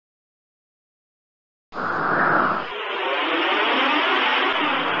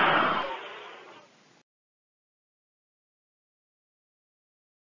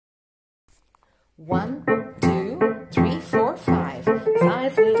1, 2, 3, 4, 5.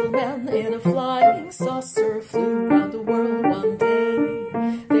 5 little men in a flying saucer flew around the world one day.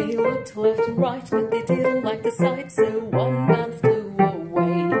 They looked left and right, but they didn't like the sight, so one man flew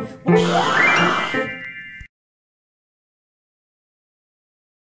away.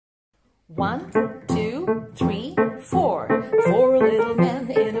 1, 2, 3, 4. 4 little men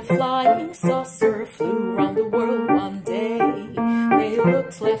in a flying saucer flew around the world one day. They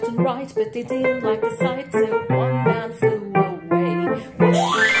looked left and right, but they didn't like the sight, so one man flew away.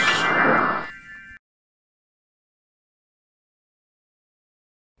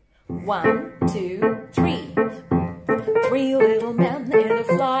 1, 2, 3. 3 little men in a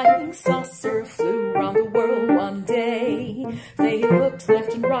flying saucer flew around the world one day. They looked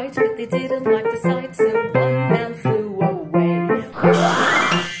left and right, but they didn't like the sight, so one man flew away.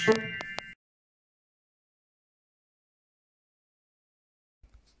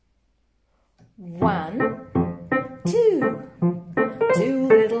 1, 2. 2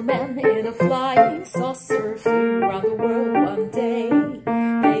 little men in a flying saucer flew around the world one day.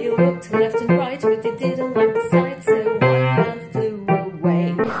 They looked left and right, but they didn't like the sight, so one man flew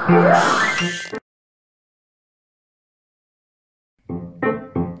away.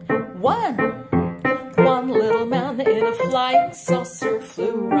 1 little man in a flying saucer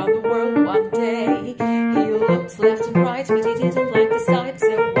flew around the world one day. He looked left and right, but he didn't like the sight,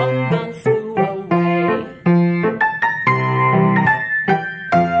 so